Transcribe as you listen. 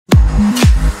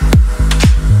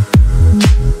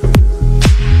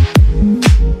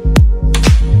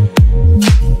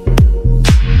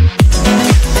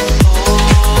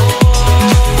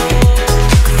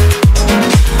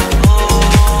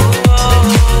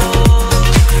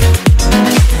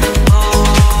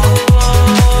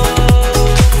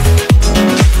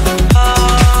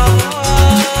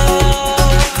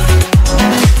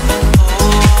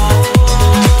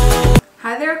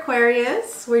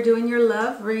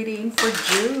reading for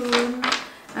June.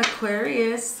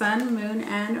 Aquarius, Sun, Moon,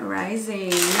 and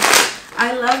Rising.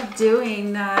 I love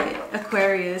doing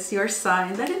Aquarius, your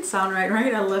sign. That didn't sound right?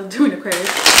 I love doing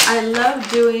Aquarius. I love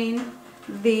doing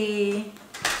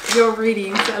your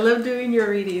readings. I love doing your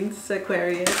readings,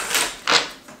 Aquarius.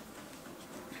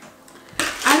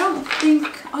 I don't think,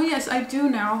 oh yes, I do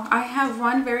know. I have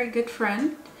one very good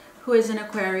friend who is an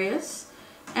Aquarius.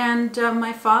 And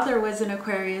my father was an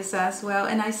Aquarius as well.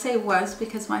 And I say was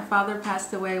because my father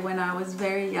passed away when I was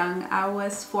very young. I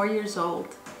was 4 years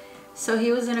old. So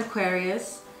he was an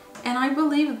Aquarius. And I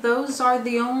believe those are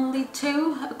the only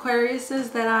two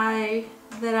Aquariuses that I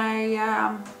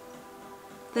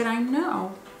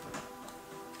know.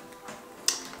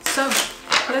 So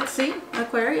let's see.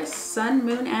 Aquarius, Sun,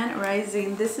 Moon, and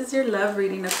Rising. This is your love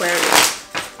reading, Aquarius.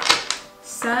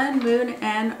 Sun, Moon,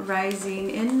 and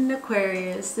Rising in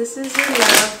Aquarius. This is your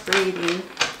love reading.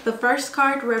 The first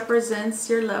card represents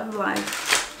your love life.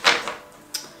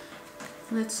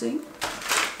 Let's see.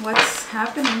 What's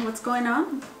happening? What's going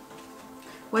on?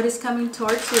 What is coming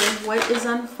towards you? What is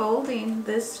unfolding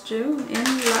this June in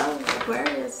love,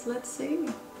 Aquarius? Let's see.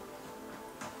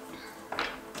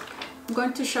 I'm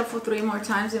going to shuffle 3 more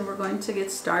times and we're going to get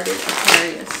started,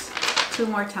 Aquarius. 2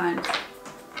 more times.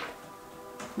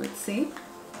 Let's see.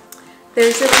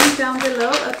 There's a link down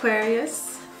below,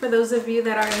 Aquarius, for those of you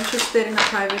that are interested in a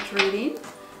private reading.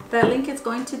 That link is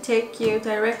going to take you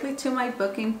directly to my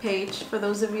booking page for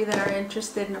those of you that are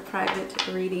interested in a private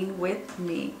reading with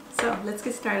me. So let's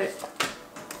get started.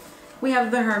 We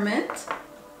have the Hermit.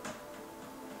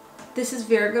 This is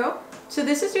Virgo. So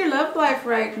this is your love life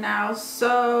right now.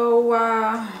 So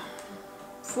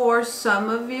for some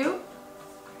of you,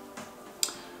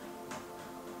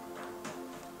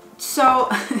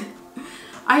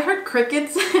 I heard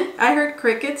crickets. I heard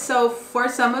crickets. So for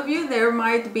some of you, there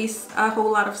might be a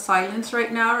whole lot of silence right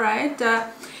now, right?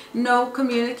 No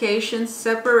communication,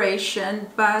 separation,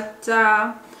 but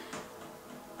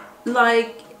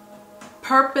like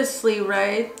purposely,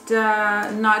 right?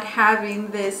 Not having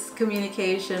this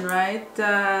communication, right?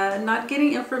 Not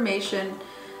getting information.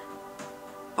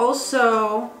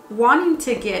 Also wanting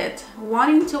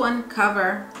to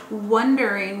uncover,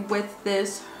 wondering with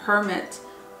this Hermit.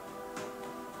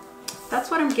 That's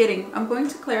what I'm getting. I'm going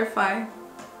to clarify.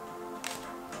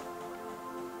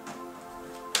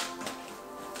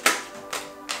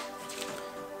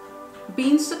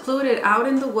 Being secluded out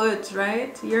in the woods,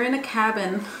 right? You're in a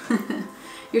cabin.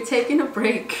 You're taking a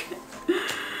break.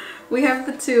 We have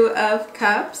the 2 of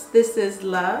Cups. This is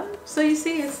love. So you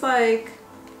see, it's like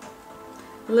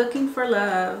looking for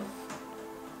love.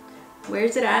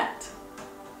 Where's it at?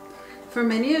 For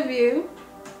many of you,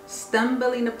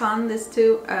 stumbling upon this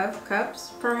 2 of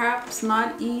Cups, perhaps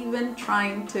not even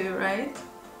trying to, right?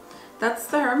 That's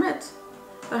the Hermit.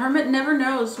 The Hermit never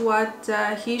knows what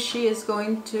she is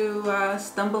going to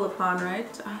stumble upon, right?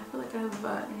 I feel like I have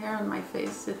hair on my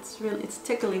face. It's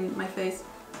tickling my face.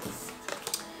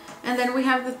 And then we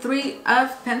have the 3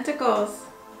 of Pentacles.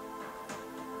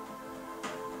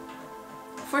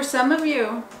 For some of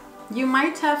you, you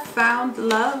might have found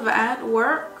love at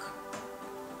work.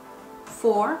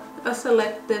 For a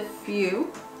selective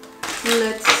few.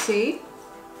 Let's see.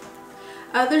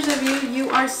 Others of you, you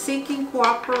are seeking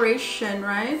cooperation,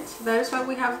 right? That is why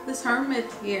we have this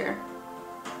Hermit here.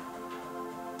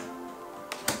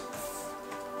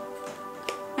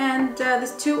 And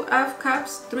this 2 of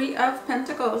Cups, 3 of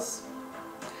Pentacles.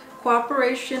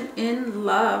 Cooperation in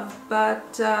love.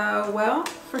 But, well,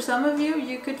 for some of you,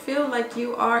 you could feel like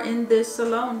you are in this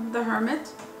alone. The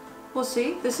Hermit. We'll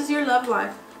see. This is your love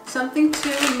life. Something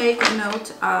to make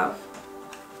note of.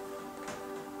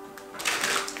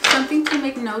 Something to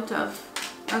make note of,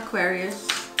 Aquarius.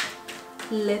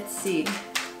 Let's see.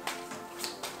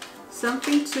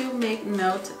 Something to make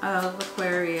note of,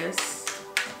 Aquarius.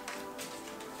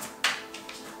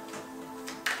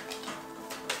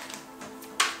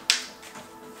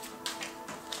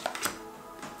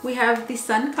 We have the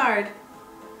Sun card.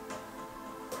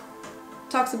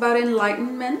 Talks about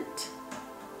enlightenment.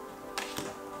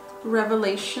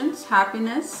 Revelations,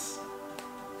 happiness.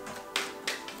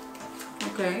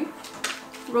 Okay.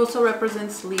 It also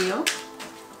represents Leo.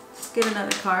 Let's get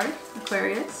another card,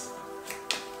 Aquarius.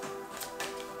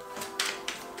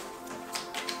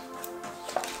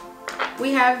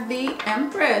 We have the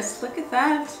Empress. Look at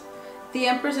that. The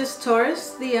Empress is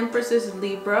Taurus. The Empress is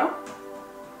Libra.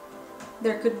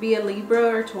 There could be a Libra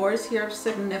or Taurus here of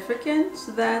significance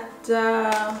that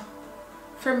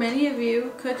for many of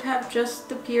you could have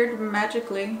just appeared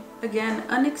magically, again,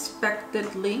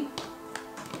 unexpectedly.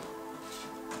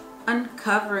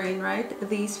 uncovering, right,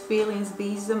 these feelings,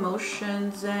 these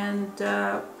emotions, and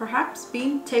perhaps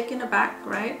being taken aback,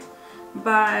 right,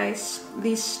 by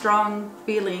these strong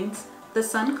feelings. The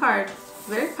Sun card,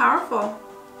 very powerful,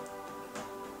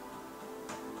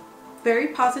 very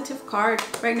positive card.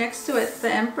 Right next to it, the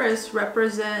Empress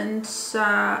represents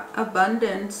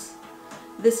abundance.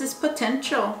 This is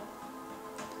potential.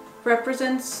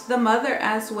 Represents the mother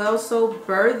as well, so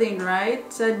birthing, right?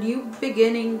 It's a new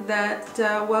beginning that,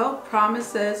 well,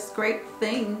 promises great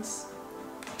things.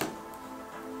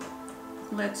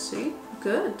 Let's see.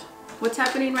 Good. What's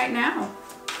happening right now?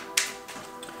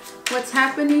 What's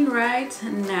happening right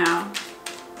now?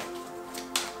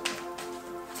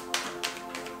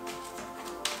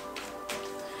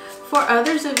 For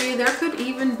others of you, there could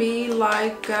even be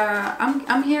like,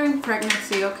 I'm hearing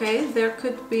pregnancy, okay? There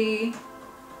could be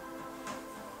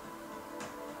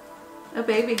a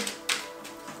baby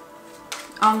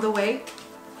on the way.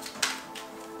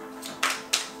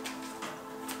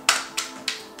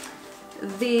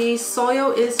 The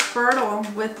soil is fertile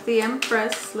with the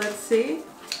Empress. Let's see.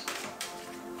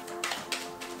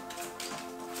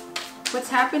 What's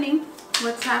happening?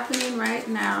 What's happening right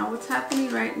now? What's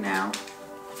happening right now?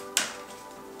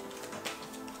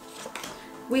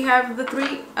 We have the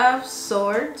Three of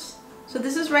Swords. So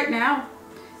this is right now.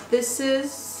 This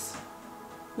is,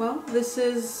 well, this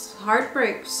is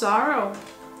heartbreak, sorrow.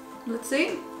 Let's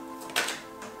see.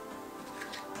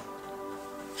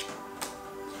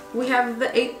 We have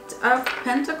the Eight of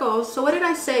Pentacles. So what did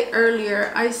I say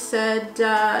earlier? I said,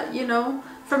 you know,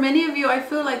 for many of you, I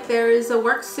feel like there is a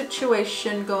work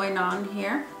situation going on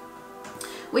here.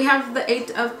 We have the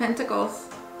Eight of Pentacles.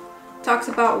 Talks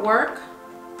about work.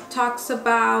 Talks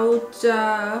about,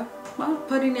 well,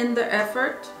 putting in the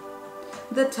effort,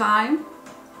 the time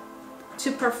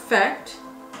to perfect.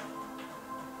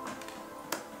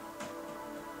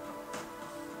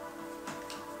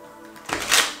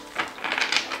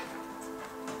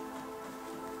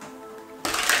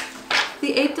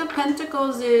 The Eight of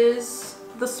Pentacles is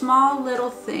the small little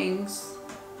things.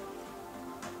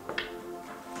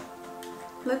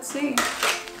 Let's see.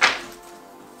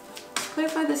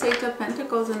 Clarify this Eight of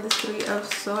Pentacles and this Three of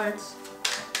Swords.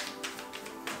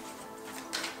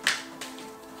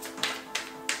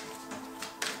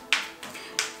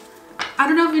 I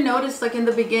don't know if you noticed, like in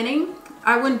the beginning,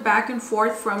 I went back and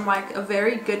forth from like a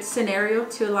very good scenario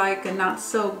to like a not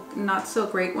so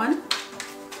great one.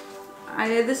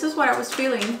 This is what I was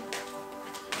feeling.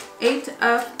 Eight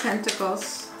of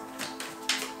Pentacles.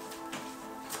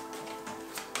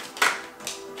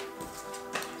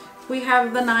 We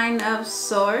have the Nine of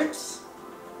Swords.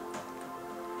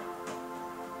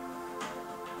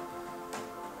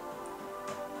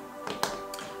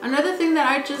 Another thing that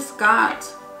I just got.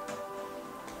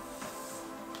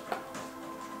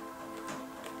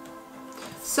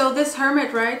 So this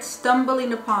Hermit, right,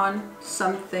 stumbling upon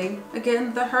something.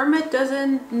 Again, the Hermit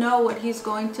doesn't know what he's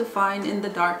going to find in the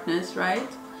darkness, right?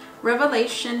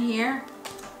 Revelation here.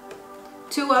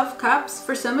 Two of Cups.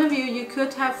 For some of you, you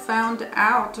could have found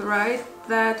out, right,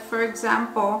 that, for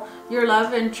example, your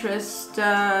love interest,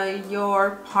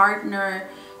 your partner,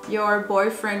 your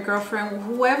boyfriend, girlfriend,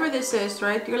 whoever this is,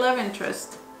 right, your love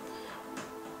interest,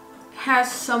 has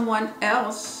someone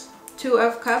else. Two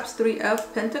of Cups, Three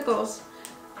of Pentacles.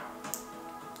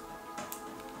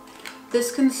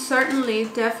 This can certainly,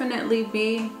 definitely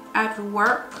be at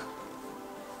work.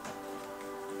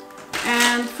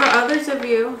 And for others of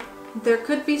you, there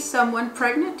could be someone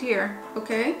pregnant here,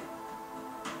 okay?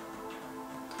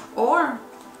 Or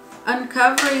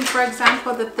uncovering, for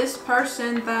example, that this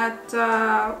person that,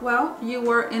 well, you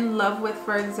were in love with,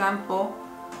 for example,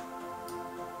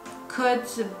 could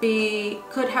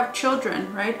have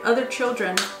children, right? Other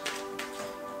children.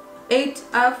 Eight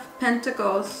of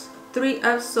Pentacles, Three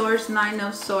of Swords, Nine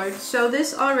of Swords. So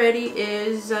this already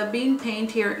is being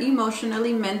pained here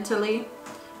emotionally, mentally.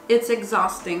 It's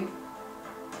exhausting.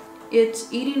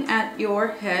 It's eating at your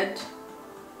head.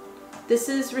 This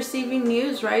is receiving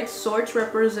news, right? Swords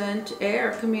represent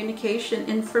air, communication,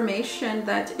 information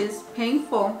that is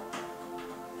painful.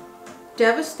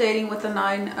 Devastating with the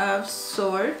Nine of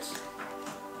Swords.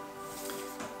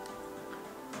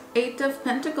 Eight of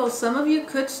Pentacles. Some of you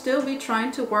could still be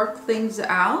trying to work things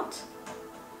out.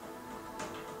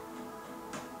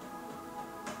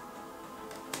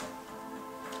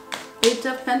 Eight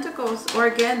of Pentacles. Or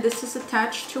again, this is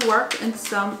attached to work in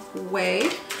some way.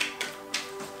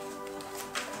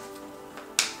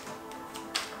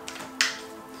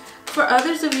 For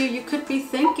others of you, you could be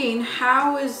thinking,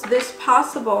 how is this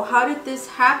possible? How did this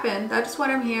happen? That's what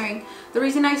I'm hearing. The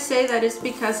reason I say that is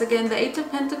because, again, the Eight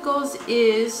of Pentacles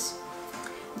is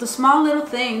The small little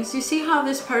things. You see how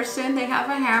this person, they have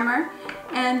a hammer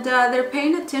and they're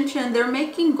paying attention. They're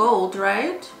making gold,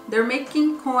 right? They're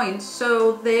making coins.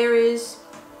 So there is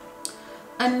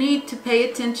a need to pay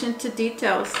attention to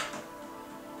details.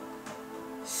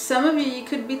 Some of you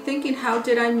could be thinking, how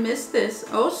did I miss this?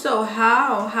 Also,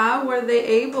 how were they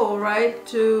able, right,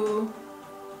 to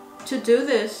do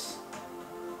this?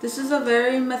 This is a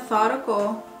very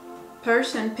methodical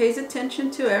person, pays attention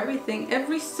to everything,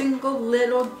 every single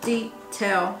little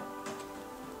detail.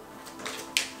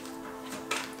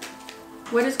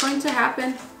 What is going to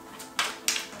happen?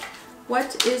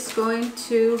 What is going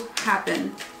to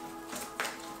happen?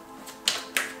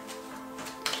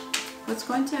 What's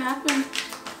going to happen?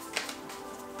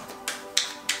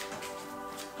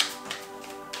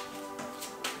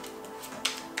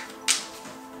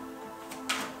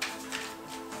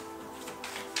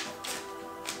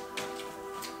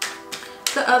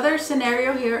 The other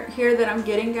scenario here that I'm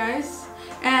getting, guys,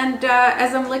 and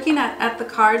as I'm looking at the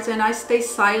cards and I stay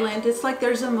silent, it's like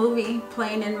there's a movie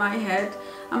playing in my head.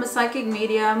 I'm a psychic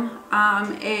medium,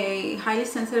 I'm a highly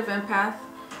sensitive empath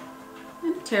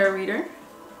and tarot reader,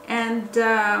 and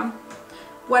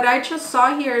what I just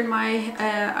saw here in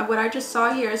my what I just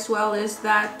saw here as well is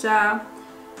that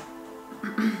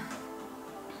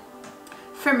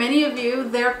for many of you,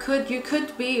 you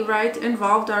could be, right,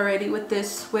 involved already with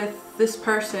this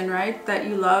person, right, that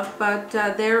you love, but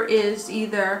there is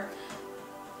either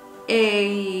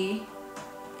a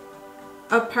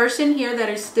person here that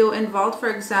is still involved, for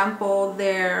example,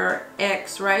 their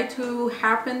ex, right, who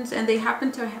happens, and they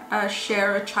happen to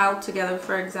share a child together,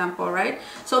 for example, right?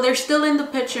 So they're still in the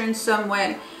picture in some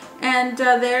way. And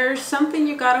there's something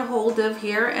you got a hold of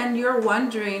here, and you're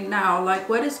wondering now, like,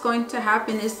 what is going to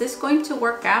happen? Is this going to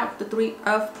work out? The Three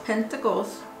of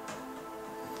Pentacles.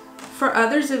 For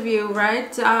others of you,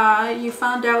 right, you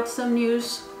found out some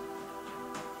news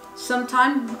some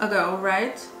time ago,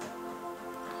 right?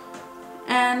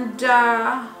 And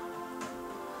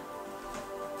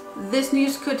this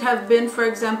news could have been, for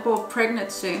example,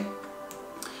 pregnancy.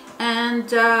 And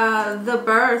the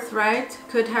birth, right,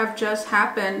 could have just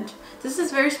happened. This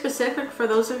is very specific for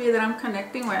those of you that I'm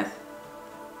connecting with.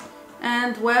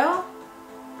 And well,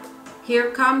 here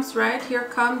comes, right, here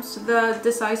comes the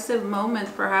decisive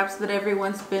moment perhaps that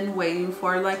everyone's been waiting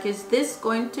for. Like, is this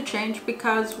going to change?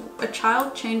 Because a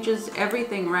child changes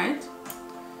everything, right?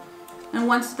 And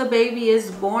once the baby is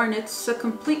born, it's a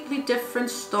completely different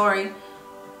story.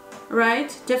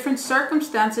 Right? Different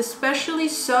circumstance, especially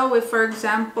so if, for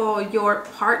example, your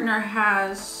partner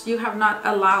you have not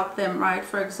allowed them, right,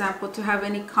 for example, to have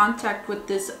any contact with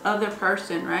this other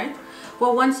person, right?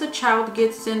 Well, once a child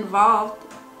gets involved,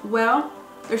 well,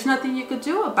 there's nothing you could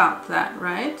do about that,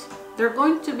 right? They're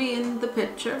going to be in the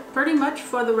picture pretty much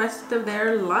for the rest of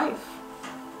their life.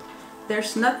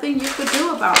 There's nothing you could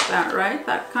do about that, right?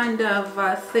 That kind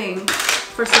of thing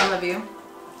for some of you.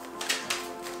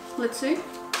 Let's see.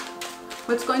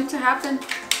 What's going to happen?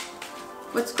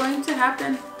 What's going to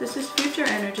happen? This is future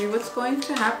energy. What's going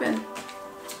to happen?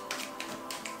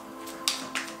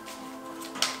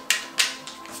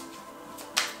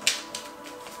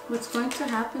 What's going to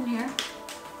happen here?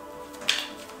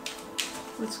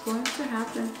 What's going to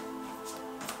happen?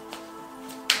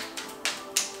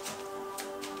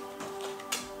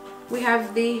 We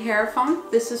have the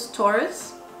Hierophant. This is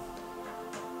Taurus.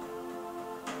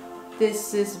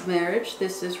 This is marriage,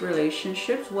 this is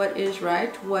relationships. What is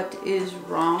right? What is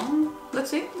wrong? Let's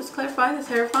see, let's clarify this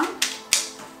Hierophant.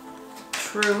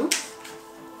 Truth.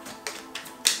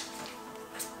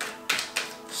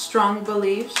 Strong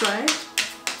beliefs, right?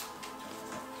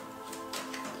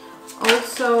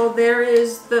 Also, there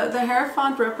is the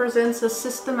Hierophant represents a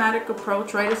systematic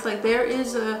approach, right? It's like there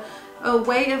is a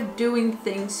way of doing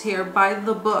things here by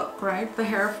the book, right? The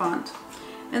Hierophant.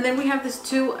 And then we have this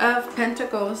Two of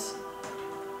Pentacles.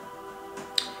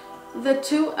 The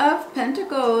Two of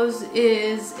Pentacles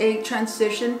is a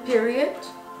transition period,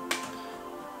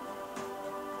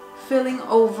 feeling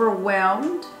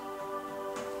overwhelmed.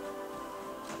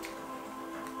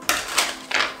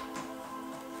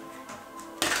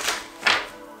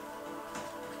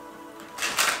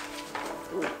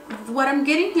 What I'm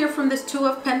getting here from this Two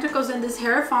of Pentacles and this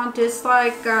Hierophant is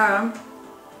like,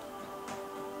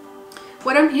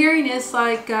 what I'm hearing is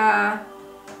like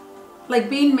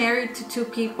being married to two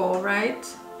people, right?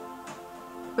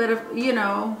 But if, you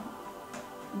know,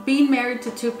 being married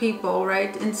to two people,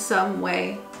 right, in some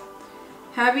way,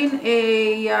 having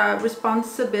a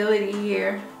responsibility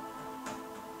here.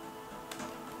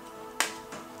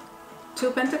 Two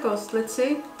of Pentacles, let's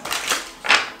see.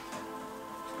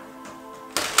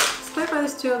 Let's clarify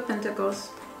this Two of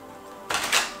Pentacles.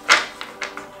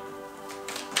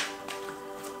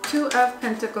 Two of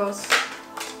Pentacles.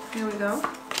 Here we go.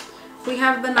 We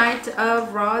have the Knight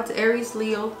of Rods, Aries,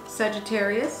 Leo,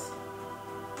 Sagittarius.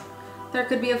 There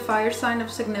could be a fire sign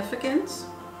of significance.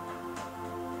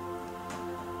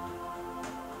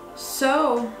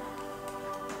 So,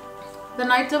 the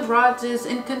Knight of Rods is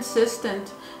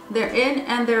inconsistent. They're in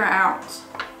and they're out.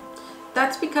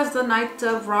 That's because the Knight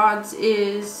of Rods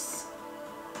is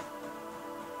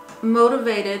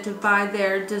motivated by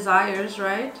their desires,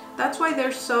 right? That's why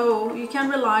they're so, you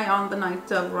can't rely on the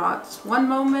Knight of Rods. One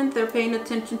moment they're paying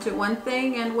attention to one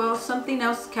thing, and well, something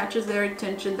else catches their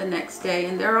attention the next day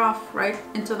and they're off right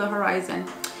into the horizon.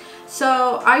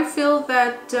 So I feel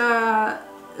that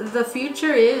the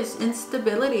future is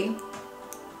instability.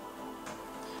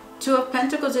 Two of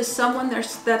Pentacles is someone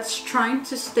that's trying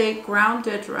to stay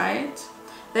grounded, right?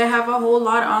 They have a whole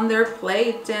lot on their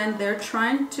plate and they're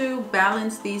trying to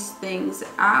balance these things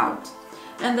out.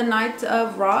 And the Knight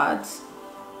of Rods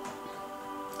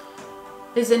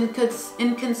is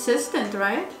inconsistent,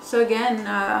 right? So again,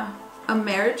 a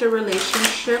marriage, a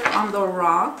relationship on the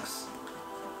rocks.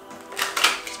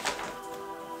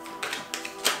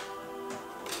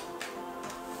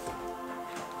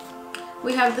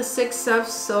 We have the Six of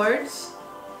Swords.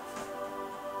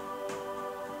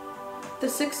 The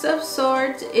Six of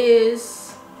Swords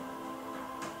is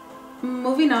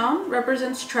moving on,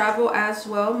 represents travel as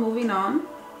well, moving on.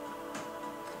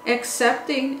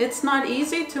 Accepting, it's not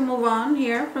easy to move on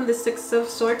here from the Six of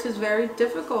Swords, is very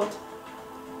difficult.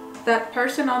 That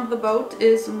person on the boat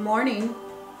is mourning.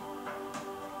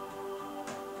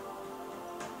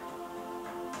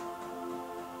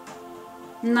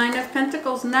 Nine of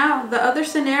Pentacles. Now, the other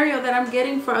scenario that I'm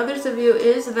getting for others of you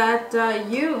is that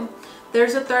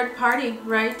there's a third party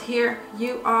right here.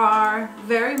 You are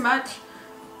very much,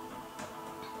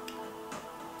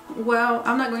 well,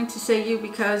 I'm not going to say you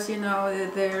because, you know,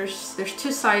 there's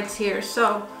two sides here.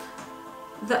 So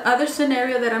the other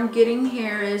scenario that I'm getting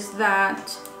here is that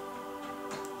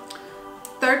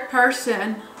third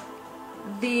person,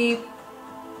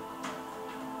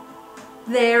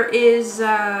 there is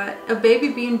a baby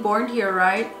being born here,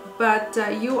 right? But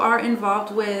you are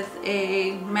involved with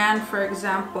a man, for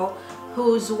example,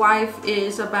 whose wife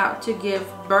is about to give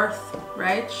birth,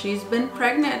 right? She's been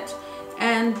pregnant,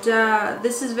 and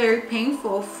this is very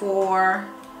painful for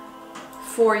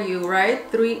you, right?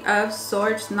 Three of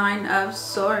Swords, Nine of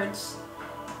Swords.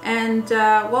 And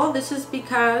well, this is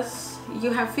because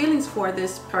you have feelings for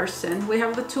this person. We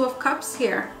have the Two of Cups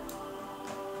here.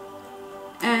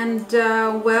 And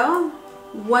well,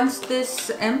 once this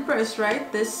Empress,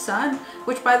 right, this Sun,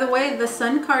 which by the way, the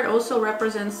Sun card also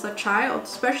represents a child,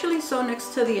 especially so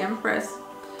next to the Empress.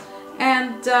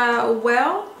 And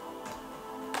well,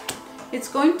 it's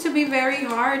going to be very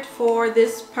hard for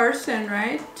this person,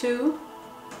 right, to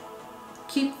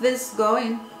keep this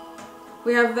going.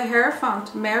 We have the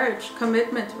Hierophant, marriage,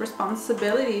 commitment,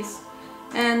 responsibilities.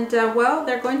 And well,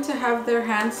 they're going to have their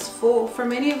hands full. For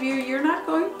many of you, you're not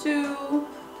going to,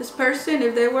 this person,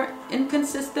 if they were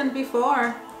inconsistent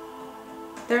before,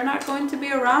 they're not going to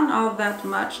be around all that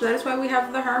much. That is why we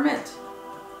have the Hermit.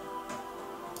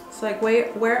 It's like,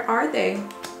 where are they?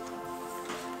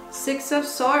 Six of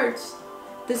Swords.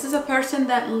 This is a person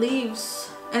that leaves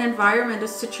an environment, a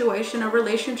situation, a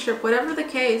relationship, whatever the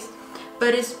case,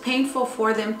 but it's painful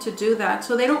for them to do that.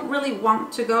 So they don't really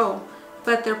want to go,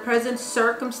 but their present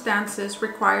circumstances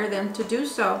require them to do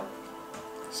so.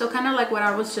 So kind of like what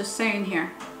I was just saying here.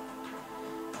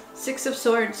 Six of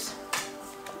Swords.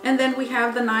 And then we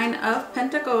have the Nine of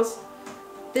Pentacles.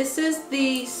 This is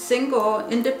the single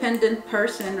independent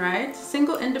person, right?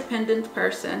 Single independent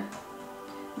person.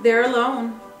 They're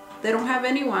alone. They don't have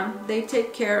anyone. They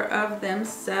take care of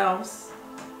themselves.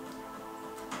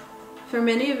 For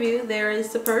many of you, there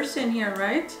is a person here,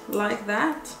 right? Like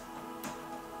that.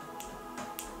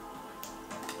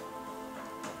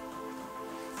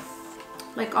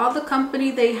 Like all the company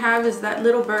they have is that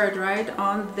little bird, right?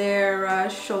 On their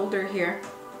shoulder here.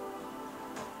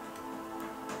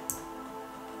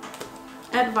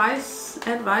 Advice,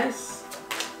 advice.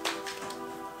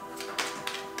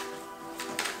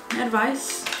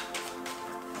 Advice.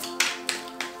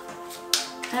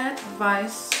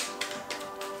 Advice.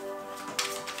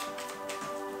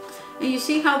 And you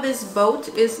see how this boat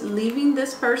is leaving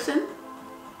this person?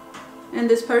 And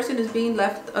this person is being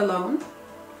left alone.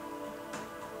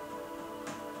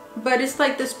 But it's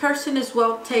like this person is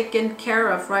well taken care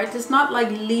of, right? It's not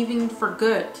like leaving for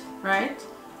good, right?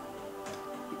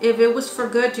 If it was for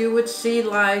good, you would see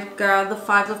like the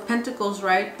Five of Pentacles,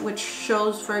 right? Which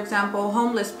shows, for example, a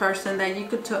homeless person that you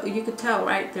could tell,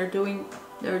 right? They're doing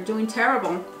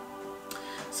terrible.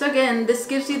 So again, this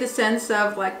gives you the sense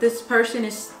of like this person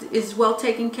is well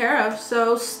taken care of.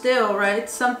 So still, right,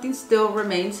 something still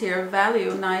remains here of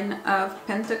value. 9 of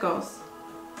Pentacles.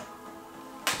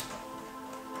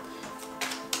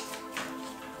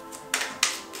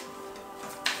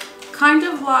 Kind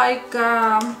of like,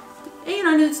 you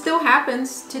know, it still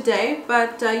happens today,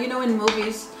 but you know, in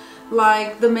movies,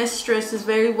 like the mistress is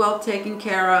very well taken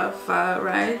care of,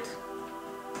 right?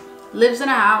 Lives in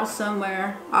a house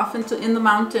somewhere, often in the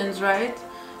mountains, right?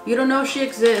 You don't know she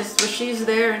exists, but she's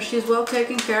there and she's well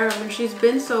taken care of, and she's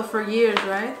been so for years,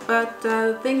 right? But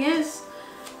the thing is,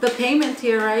 the payment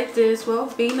here, right, is, well,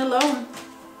 being alone.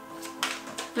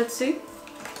 Let's see.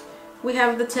 We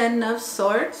have the 10 of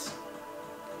Swords.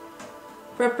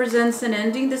 Represents an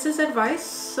ending. This is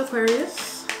advice,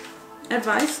 Aquarius.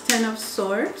 Advice, 10 of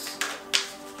Swords.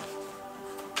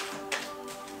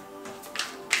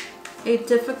 A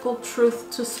difficult truth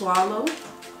to swallow.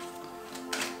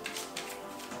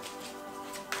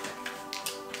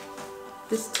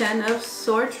 This 10 of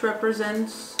Swords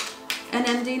represents an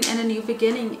ending and a new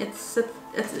beginning. It's a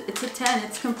 10,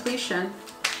 it's completion.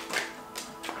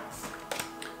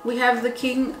 We have the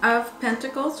King of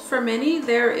Pentacles. For many,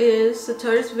 there is a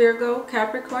Taurus, Virgo,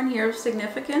 Capricorn here of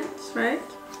significance, right?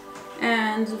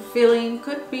 And feeling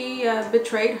could be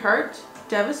betrayed, hurt,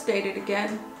 devastated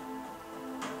again.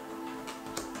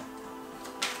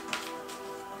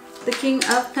 The King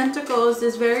of Pentacles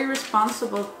is very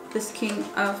responsible, this King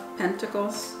of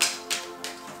Pentacles.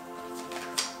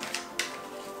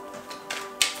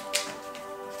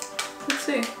 Let's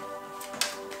see.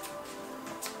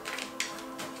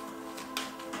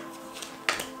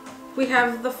 We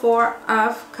have the 4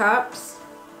 of Cups.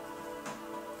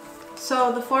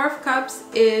 So the 4 of Cups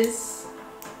is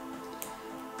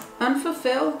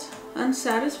unfulfilled,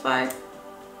 unsatisfied,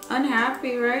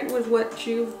 unhappy, right, with what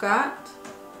you've got.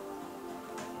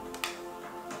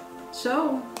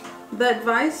 So the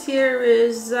advice here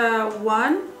is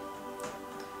 1,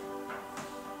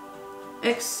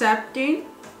 accepting,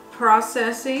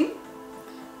 processing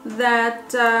that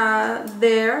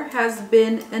there has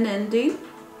been an ending.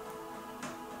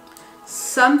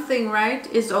 Something, right,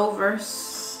 is over.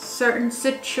 Certain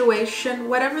situation,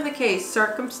 whatever the case,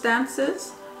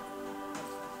 circumstances,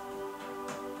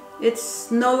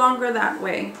 it's no longer that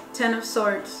way. 10 of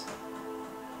Swords.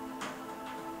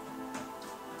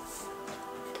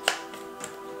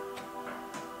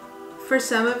 For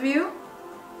some of you,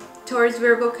 Taurus,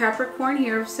 Virgo, Capricorn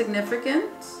here of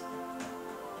significance.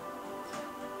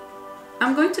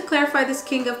 I'm going to clarify this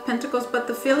King of Pentacles, but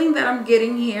the feeling that I'm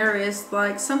getting here is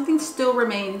like something still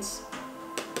remains.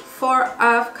 4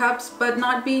 of Cups, but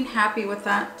not being happy with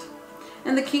that.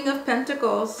 And the King of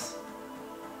Pentacles,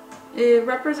 it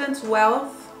represents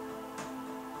wealth,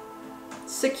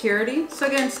 security. So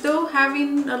again, still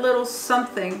having a little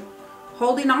something,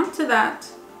 holding on to that.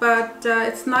 But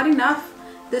it's not enough.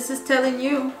 This is telling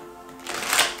you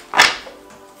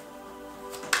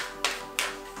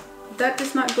that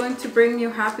is not going to bring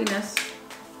you happiness.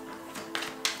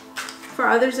 For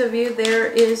others of you, there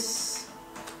is,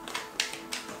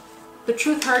 the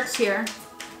truth hurts here.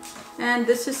 And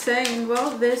this is saying,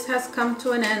 well, this has come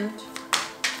to an end.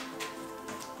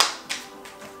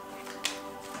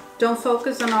 Don't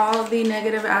focus on all the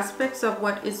negative aspects of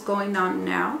what is going on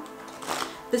now.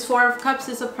 This 4 of Cups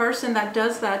is a person that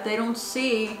does that. They don't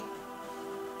see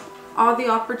all the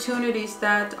opportunities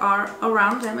that are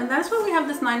around them. And that's why we have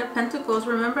this 9 of Pentacles.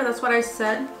 Remember, that's what I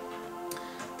said.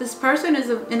 This person is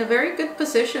in a very good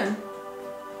position.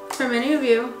 For many of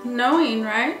you, knowing,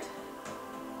 right,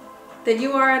 that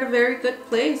you are at a very good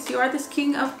place. You are this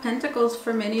King of Pentacles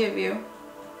for many of you,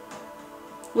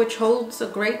 which holds a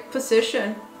great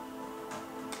position.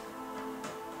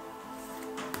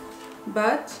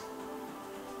 But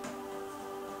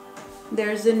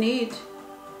there's a need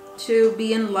to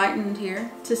be enlightened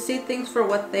here, to see things for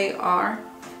what they are.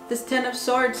 This 10 of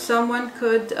Swords, someone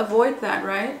could avoid that,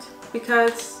 right?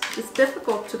 Because it's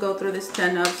difficult to go through this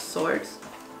 10 of Swords.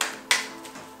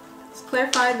 Let's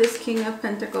clarify this King of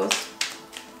Pentacles.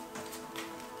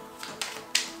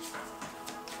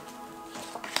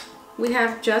 We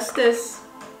have Justice.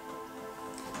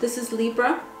 This is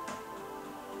Libra.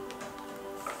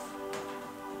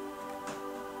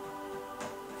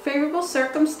 Favorable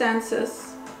circumstances.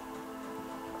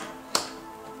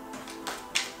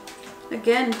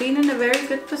 Again, being in a very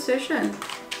good position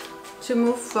to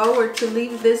move forward, to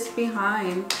leave this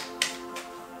behind.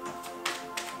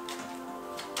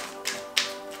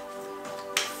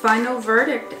 Final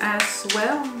verdict as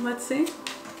well. Let's see.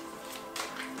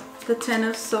 The 10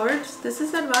 of Swords. This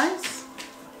is advice.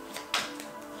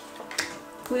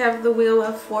 We have the Wheel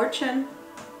of Fortune.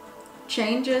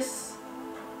 changes,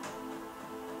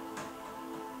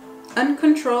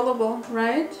 uncontrollable,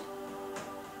 right?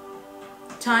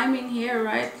 Timing here,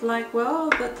 right? Like, well,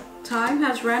 the time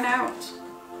has run out.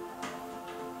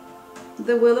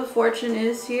 The Wheel of Fortune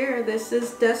is here. This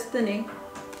is destiny.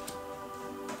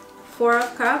 Four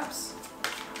of Cups.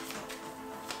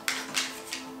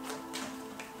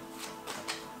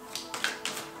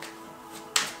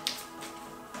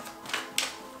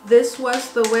 This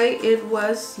was the way it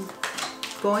was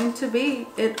going to be.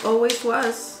 It always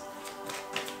was.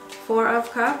 Four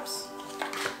of Cups.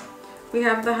 We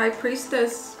have the High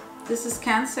Priestess. This is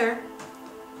Cancer.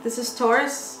 This is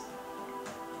Taurus.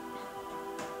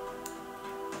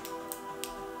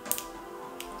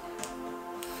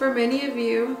 For many of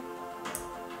you,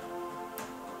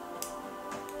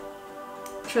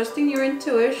 trusting your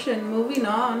intuition, moving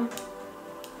on.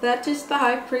 That is the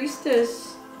High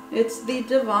Priestess. It's the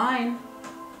divine.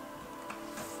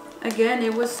 Again,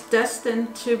 it was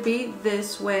destined to be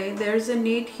this way. There's a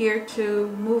need here to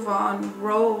move on,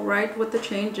 roll right with the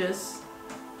changes.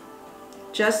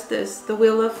 Justice, the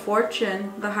Wheel of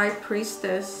Fortune, the High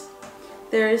Priestess.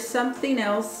 There is something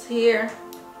else here.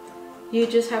 You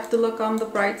just have to look on the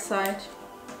bright side.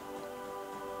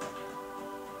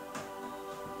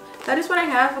 That is what I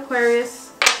have,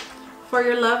 Aquarius, for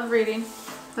your love reading.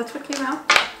 That's what came out.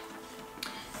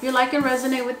 If you like and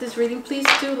resonate with this reading, please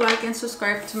do like and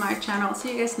subscribe to my channel.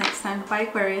 See you guys next time. Bye,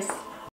 Aquarius.